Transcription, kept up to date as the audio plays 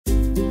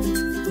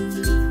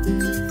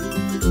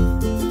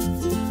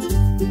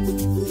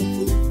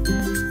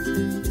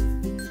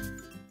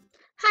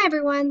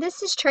everyone,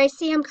 this is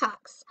Tracey M.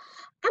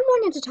 I'm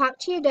wanting to talk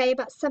to you today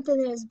about something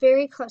that is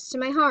very close to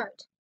my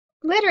heart.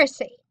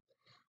 Literacy.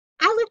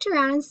 I looked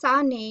around and saw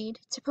a need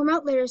to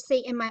promote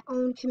literacy in my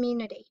own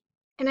community,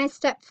 and I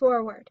stepped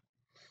forward.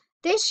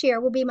 This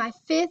year will be my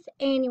 5th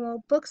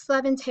annual Books,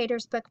 Love, and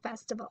Taters Book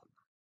Festival.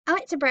 I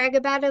like to brag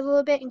about it a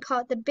little bit and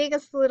call it the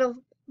biggest little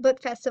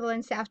book festival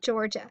in South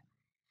Georgia.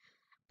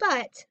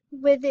 But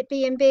with it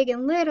being big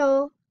and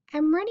little,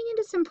 I'm running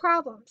into some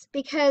problems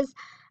because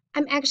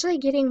I'm actually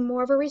getting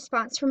more of a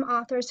response from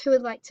authors who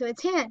would like to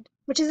attend,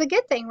 which is a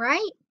good thing,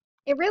 right?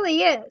 It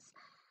really is.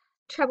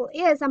 Trouble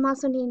is, I'm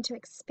also needing to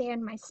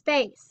expand my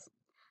space.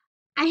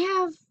 I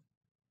have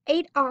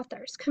 8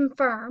 authors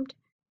confirmed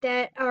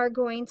that are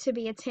going to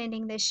be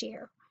attending this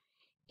year.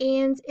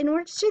 And in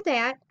order to do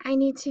that, I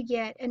need to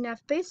get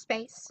enough booth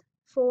space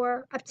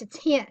for up to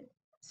 10.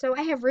 So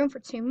I have room for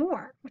 2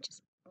 more, which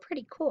is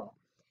pretty cool.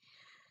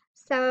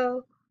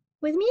 So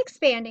with me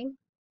expanding,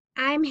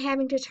 I'm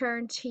having to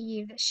turn to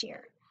you this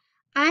year.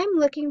 I'm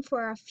looking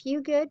for a few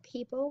good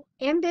people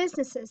and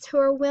businesses who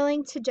are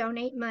willing to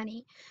donate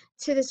money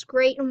to this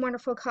great and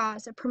wonderful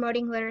cause of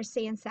promoting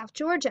literacy in South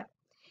Georgia.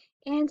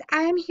 And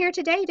I'm here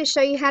today to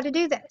show you how to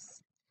do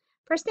this.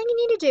 First thing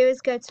you need to do is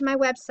go to my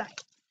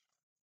website.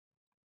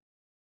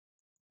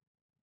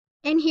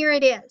 And here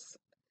it is.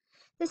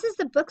 This is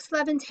the Books,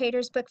 Love, and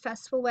Taters Book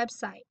Festival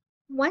website.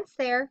 Once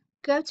there,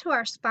 go to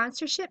our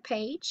sponsorship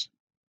page.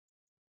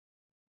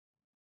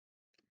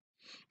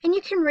 And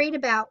you can read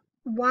about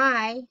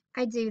why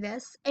I do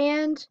this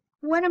and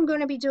what I'm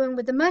going to be doing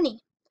with the money.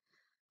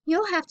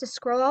 You'll have to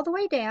scroll all the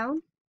way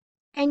down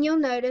and you'll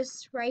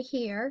notice right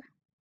here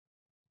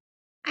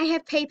I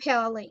have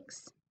PayPal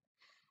links.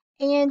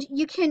 And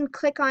you can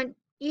click on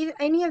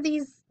any of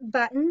these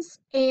buttons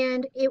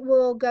and it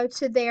will go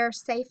to their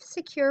safe,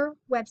 secure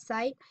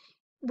website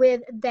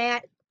with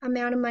that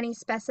amount of money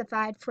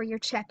specified for your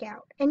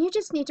checkout. And you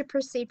just need to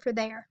proceed from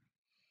there.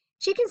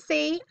 As you can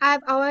see,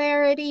 I've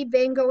already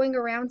been going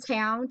around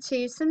town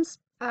to some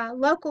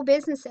local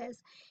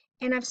businesses,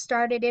 and I've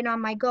started in on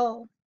my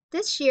goal.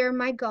 This year,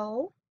 my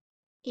goal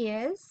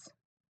is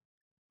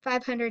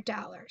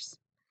 $500.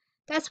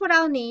 That's what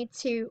I'll need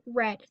to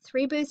rent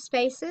 3 booth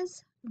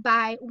spaces,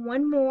 buy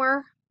 1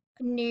 more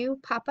new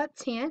pop-up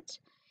tent,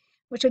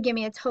 which will give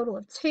me a total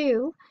of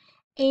 2,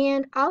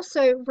 and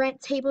also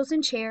rent tables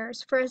and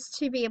chairs for us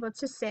to be able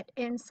to sit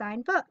and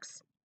sign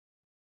books.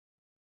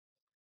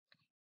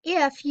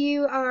 If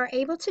you are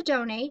able to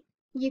donate,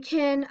 you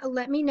can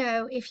let me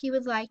know if you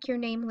would like your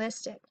name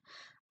listed.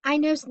 I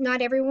know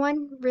not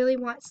everyone really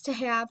wants to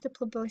have the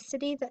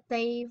publicity that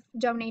they've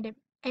donated,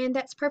 and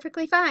that's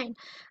perfectly fine.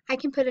 I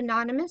can put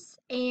anonymous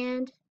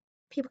and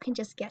people can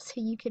just guess who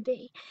you could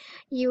be.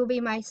 You will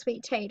be my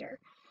sweet tater.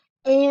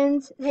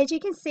 And as you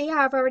can see,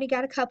 I've already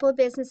got a couple of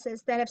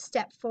businesses that have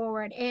stepped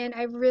forward, and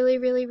I really,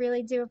 really,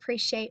 really do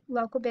appreciate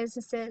local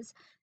businesses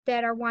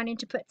that are wanting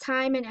to put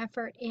time and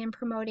effort in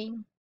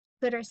promoting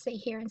literacy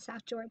here in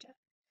South Georgia.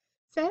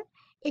 So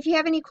if you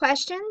have any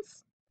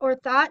questions or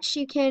thoughts,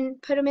 you can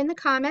put them in the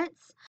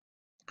comments.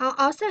 I'll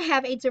also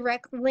have a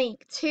direct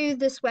link to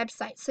this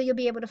website, so you'll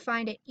be able to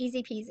find it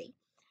easy peasy.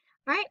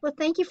 All right, well,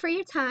 thank you for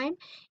your time.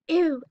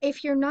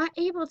 If you're not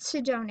able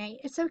to donate,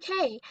 it's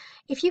okay.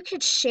 If you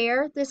could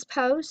share this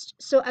post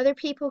so other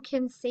people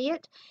can see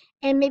it,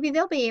 and maybe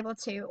they'll be able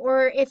to,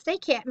 or if they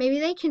can't, maybe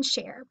they can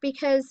share,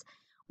 because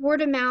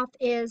word of mouth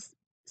is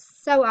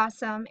so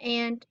awesome,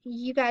 and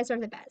you guys are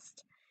the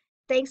best.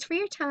 Thanks for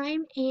your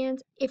time,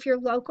 and if you're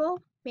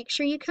local, make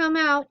sure you come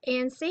out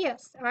and see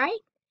us, all right?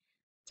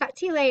 Talk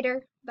to you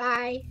later.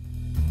 Bye.